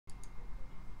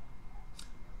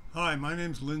Hi, my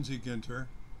name's Lindsey Ginter.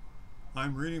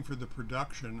 I'm reading for the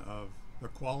production of The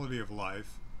Quality of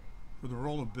Life for the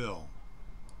role of Bill.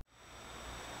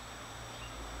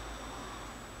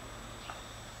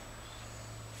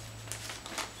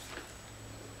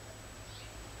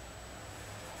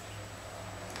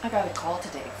 I got a call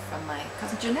today from my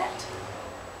cousin Jeanette.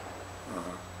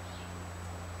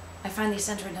 I finally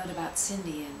sent her a note about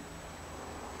Cindy, and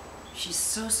she's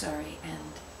so sorry and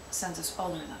sends us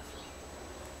all her love.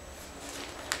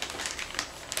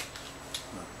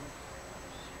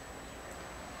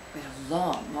 We had a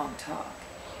long, long talk.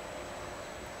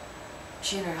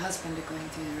 She and her husband are going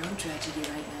through their own tragedy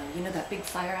right now. You know that big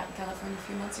fire out in California a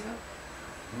few months ago?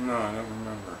 No, I don't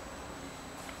remember.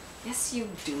 Yes, you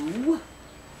do.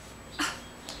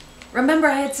 Remember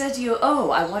I had said to you,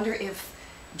 oh, I wonder if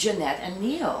Jeanette and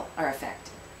Neil are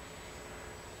affected.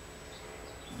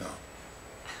 No.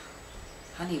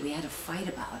 Honey, we had a fight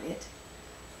about it.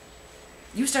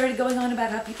 You started going on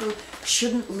about how people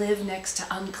shouldn't live next to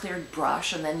uncleared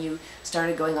brush, and then you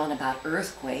started going on about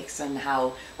earthquakes and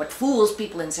how what fools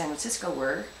people in San Francisco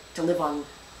were to live on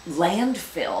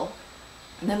landfill.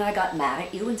 And then I got mad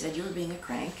at you and said you were being a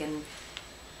crank, and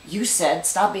you said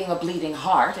stop being a bleeding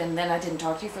heart, and then I didn't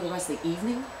talk to you for the rest of the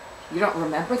evening. You don't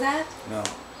remember that? No.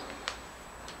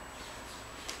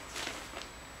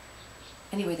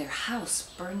 Anyway, their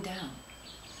house burned down.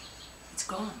 It's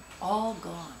gone, all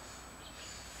gone.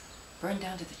 Burned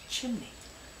down to the chimney.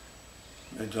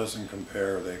 It doesn't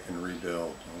compare. They can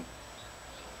rebuild. Don't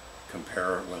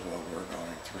compare it with what we're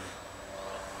going through.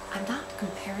 I'm not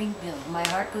comparing Bill. My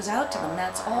heart goes out to them,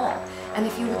 that's all. And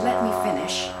if you would let me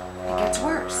finish, it gets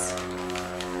worse.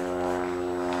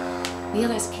 Neil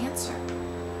has cancer.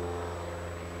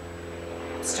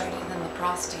 It started in the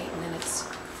prostate, and then it's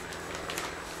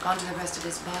gone to the rest of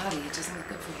his body. It doesn't look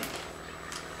good for him.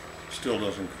 Still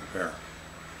doesn't compare.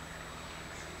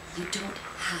 You don't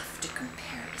have to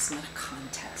compare. It's not a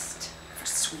contest, for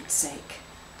sweet sake.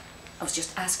 I was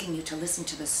just asking you to listen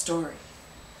to the story.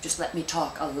 Just let me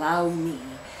talk. Allow me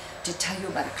to tell you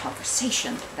about a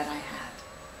conversation that I had.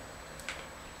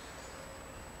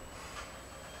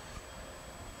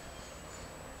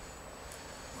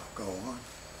 Well, go on.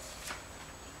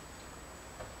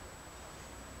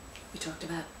 We talked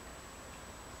about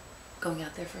going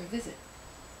out there for a visit.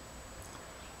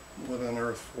 What on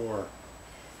earth for?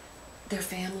 Their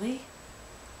family.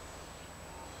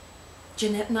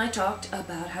 Jeanette and I talked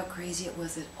about how crazy it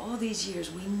was that all these years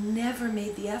we never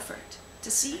made the effort to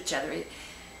see each other.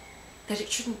 That it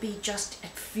shouldn't be just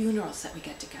at funerals that we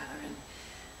get together. And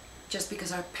just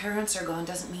because our parents are gone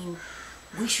doesn't mean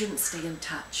we shouldn't stay in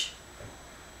touch.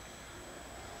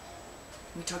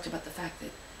 We talked about the fact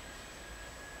that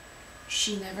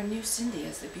she never knew Cindy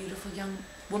as the beautiful young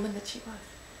woman that she was.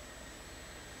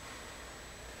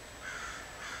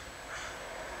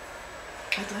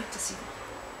 I'd like to see them.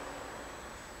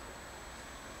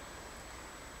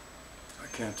 I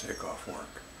can't take off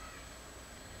work.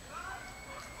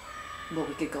 Well,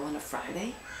 we could go on a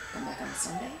Friday, come back on a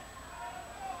Sunday.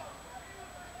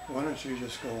 Why don't you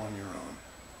just go on your own?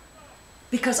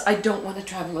 Because I don't want to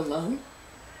travel alone.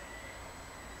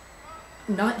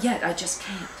 Not yet, I just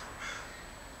can't.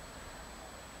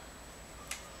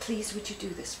 Please, would you do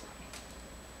this for me?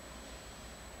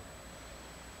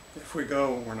 If we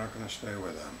go, we're not going to stay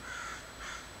with them.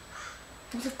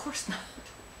 Well, of course not.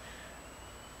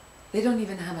 They don't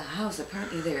even have a house.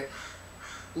 Apparently they're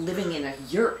living in a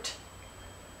yurt.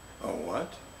 A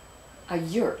what? A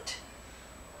yurt.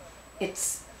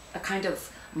 It's a kind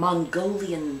of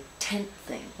Mongolian tent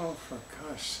thing. Oh, for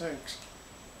gosh sakes.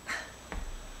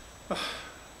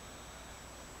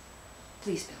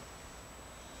 Please, Bill.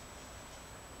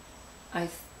 I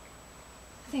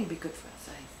think it'd be good for us.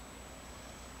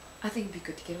 I think it'd be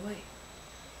good to get away.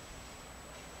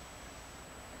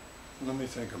 Let me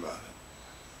think about it.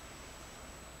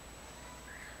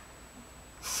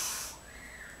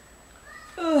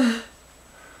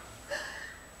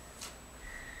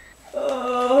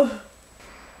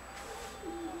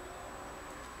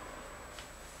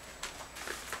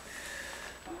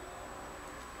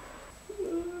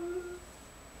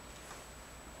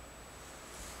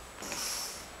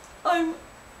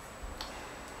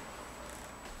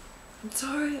 I'm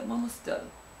sorry, I'm almost done.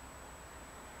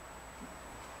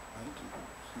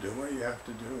 Do what you have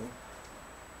to do.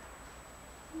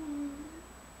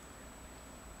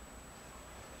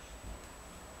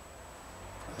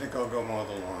 I think I'll go mow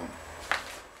the lawn.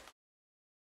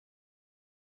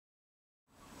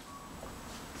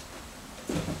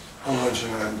 Hello,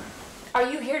 Jeanette.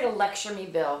 Are you here to lecture me,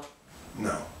 Bill?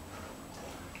 No.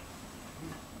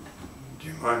 Do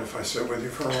you mind if I sit with you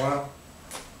for a while?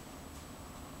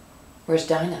 Where's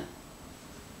Dinah?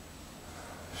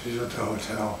 She's at the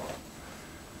hotel.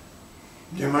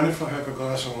 Do you mind if I have a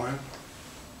glass of wine?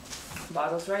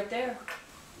 Bottle's right there.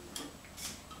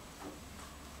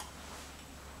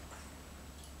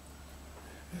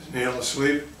 Is Neil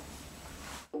asleep?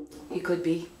 He could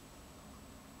be.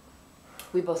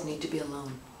 We both need to be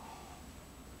alone.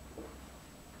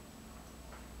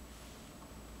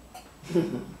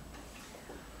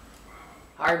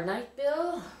 Hard night,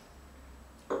 Bill?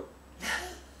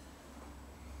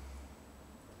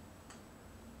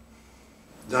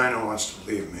 Dinah wants to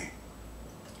leave me.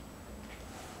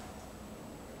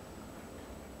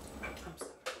 I'm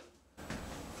sorry.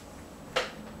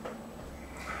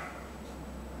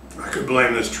 I could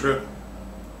blame this trip.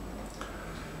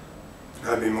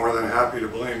 I'd be more than happy to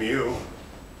blame you.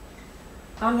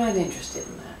 I'm not interested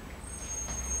in that.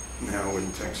 No, I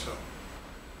wouldn't think so.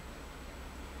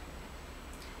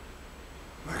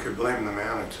 I could blame the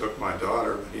man who took my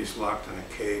daughter, but he's locked in a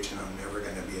cage and I'm never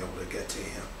going to be able to get to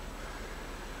him.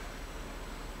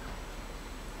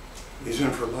 He's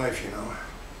in for life, you know.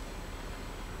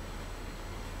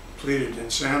 Pleaded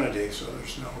insanity, so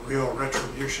there's no real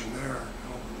retribution there.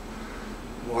 No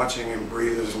watching him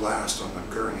breathe his last on the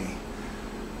gurney.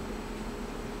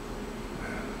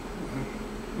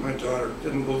 My daughter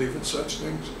didn't believe in such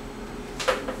things.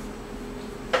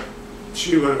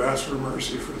 She would have asked for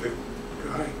mercy for the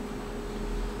guy.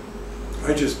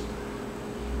 I just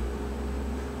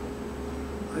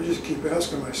keep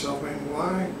asking myself, man,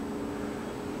 why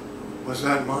was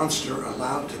that monster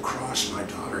allowed to cross my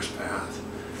daughter's path?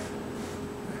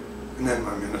 And then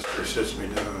my minister sits me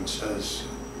down and says,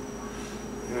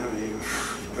 you know, you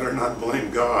better not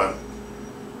blame God.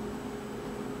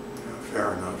 Yeah,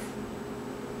 fair enough.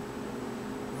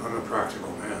 I'm a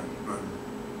practical man.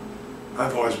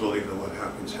 I've always believed that what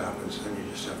happens, happens, and you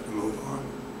just have to move on.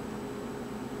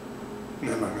 And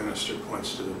then my minister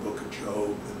points to the book of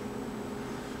Job.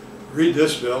 Read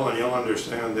this, Bill, and you'll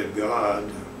understand that God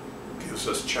gives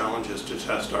us challenges to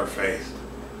test our faith.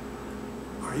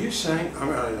 Are you saying, I'm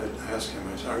going to ask him,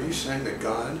 are you saying that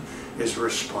God is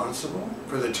responsible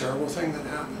for the terrible thing that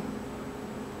happened?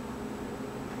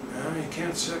 No, you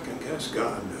can't second guess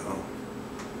God, Bill.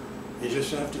 You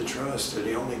just have to trust that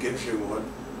he only gives you what,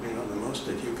 you know, the most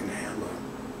that you can handle.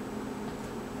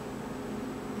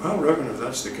 Well, Reverend, if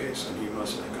that's the case, then you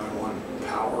must think I'm one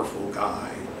powerful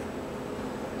guy.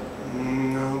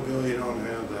 No, Bill, you don't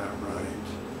have that right.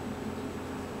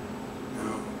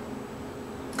 No.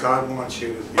 God wants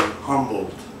you to be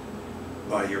humbled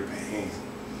by your pain.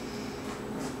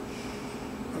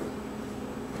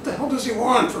 What the hell does he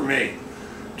want from me?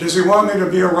 Does he want me to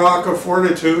be a rock of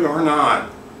fortitude or not?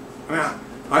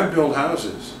 I build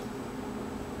houses.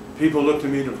 People look to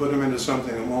me to put them into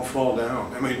something that won't fall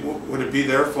down. I mean, would it be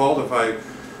their fault if I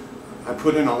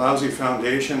put in a lousy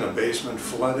foundation, the basement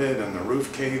flooded, and the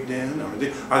roof caved in? I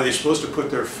mean, are they supposed to put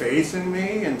their faith in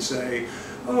me and say,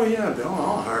 oh yeah, Bill,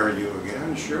 I'll hire you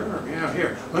again, sure, yeah,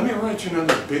 here, let me write you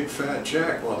another big fat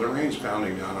check while the rain's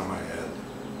pounding down on my head.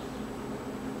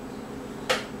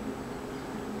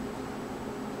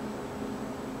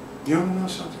 You want to know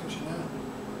something, Jeanette?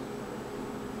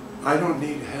 I don't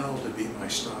need hell to be my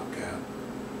stopgap.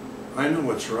 I know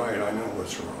what's right, I know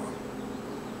what's wrong.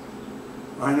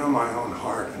 I know my own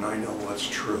heart, and I know what's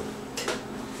true.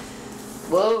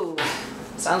 Whoa,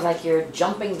 sounds like you're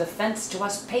jumping the fence to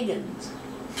us pagans.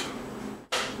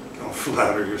 Don't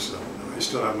flatter yourself. No, I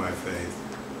still have my faith.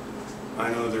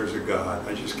 I know there's a God.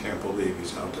 I just can't believe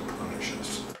he's out to punish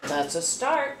us. That's a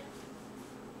start.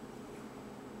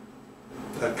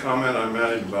 That comment I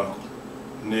made about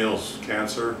Neil's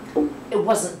cancer. It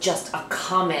wasn't just a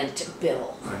comment,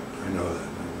 Bill. I know that.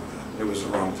 It was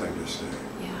the wrong thing to say.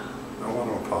 Yeah. I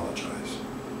want to apologize.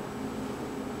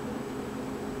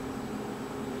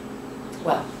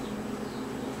 Well,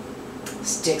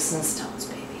 sticks and stones,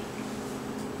 baby.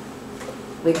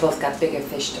 We both got bigger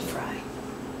fish to fry.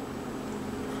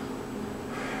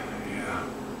 Yeah,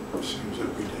 seems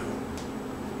that we do.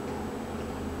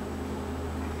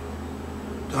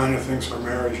 Dinah thinks our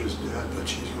marriage is dead, but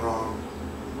she's wrong.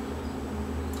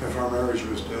 If our marriage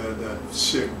was dead, that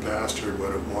sick bastard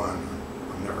would have won.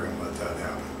 I'm never going to let that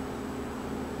happen.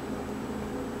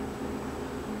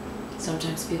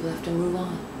 Sometimes people have to move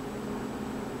on.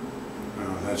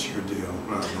 No, that's your deal,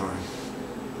 not mine.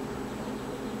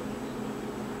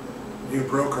 You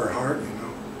broke her heart, you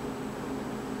know.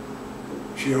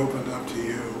 She opened up to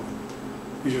you.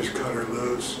 You just cut her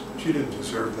loose. She didn't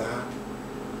deserve that.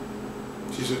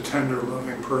 She's a tender,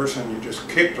 loving person. You just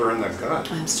kicked her in the gut.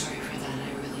 I'm sorry for that,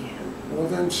 I really am. Well,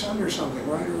 then send her something.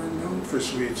 Write her a note, for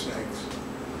sweet sakes.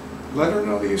 Let her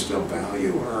know that you still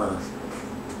value her.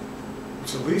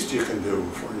 It's the least you can do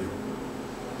before you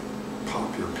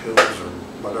pop your pills or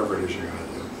whatever it is you gotta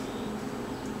do.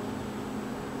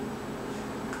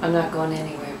 I'm not going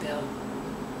anywhere, Bill.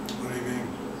 What do you mean?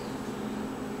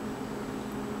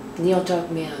 Neil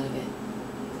talked me out of it.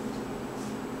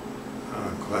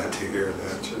 I'm glad to hear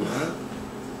that, Jeanette.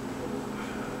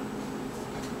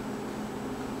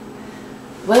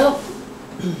 Well,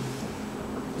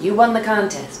 you won the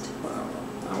contest. Well,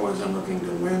 I wasn't looking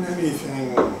to win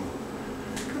anything.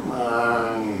 Come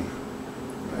on.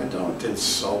 Don't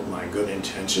insult my good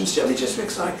intentions, Jelly, just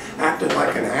because I acted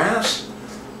like an ass.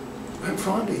 I'm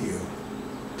fond of you.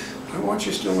 I want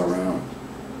you still around.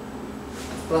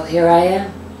 Well, here I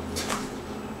am.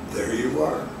 There you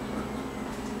are.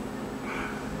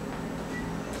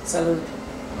 Salute.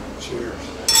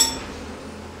 Cheers.